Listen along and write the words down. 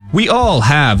We all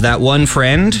have that one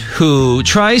friend who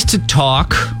tries to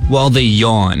talk while they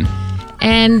yawn.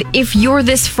 And if you're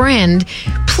this friend,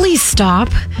 please stop.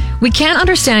 We can't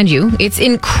understand you. It's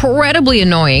incredibly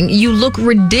annoying. You look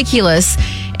ridiculous,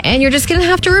 and you're just going to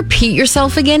have to repeat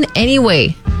yourself again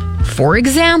anyway. For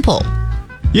example.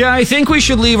 Yeah, I think we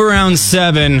should leave around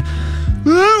 7. That way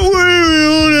we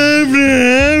don't have to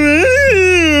have it.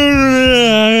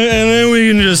 And then we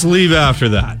can just leave after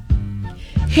that.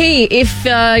 Hey, if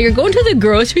you're going to the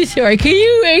grocery store, can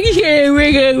you make sure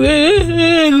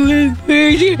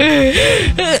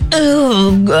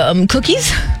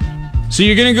cookies? So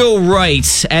you're going to go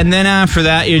right, and then after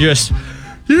that, you just...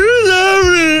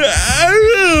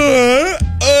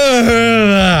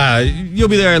 You'll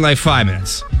be there in like 5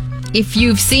 minutes. If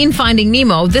you've seen Finding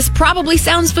Nemo, this probably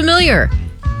sounds familiar.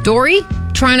 Dory,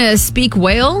 trying to speak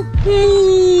whale?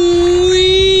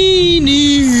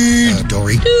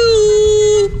 Dory?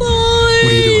 What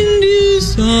are you doing?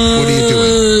 What are you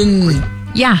doing?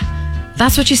 Yeah,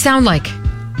 that's what you sound like.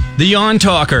 The Yawn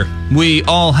Talker. We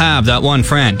all have that one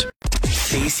friend.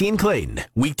 Stacey and Clayton,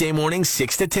 weekday mornings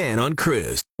 6 to 10 on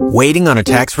Cruise. Waiting on a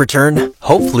tax return?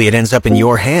 Hopefully it ends up in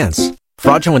your hands.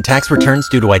 Fraudulent tax returns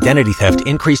due to identity theft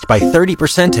increased by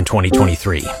 30% in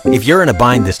 2023. If you're in a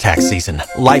bind this tax season,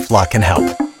 LifeLock can help.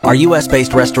 Our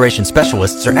U.S.-based restoration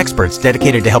specialists are experts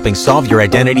dedicated to helping solve your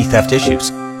identity theft issues.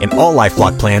 And all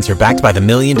LifeLock plans are backed by the $1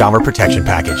 Million Protection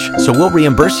Package. So we'll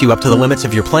reimburse you up to the limits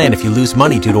of your plan if you lose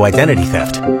money due to identity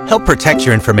theft. Help protect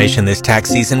your information this tax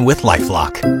season with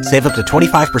LifeLock. Save up to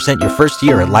 25% your first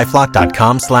year at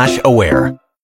LifeLock.com/aware.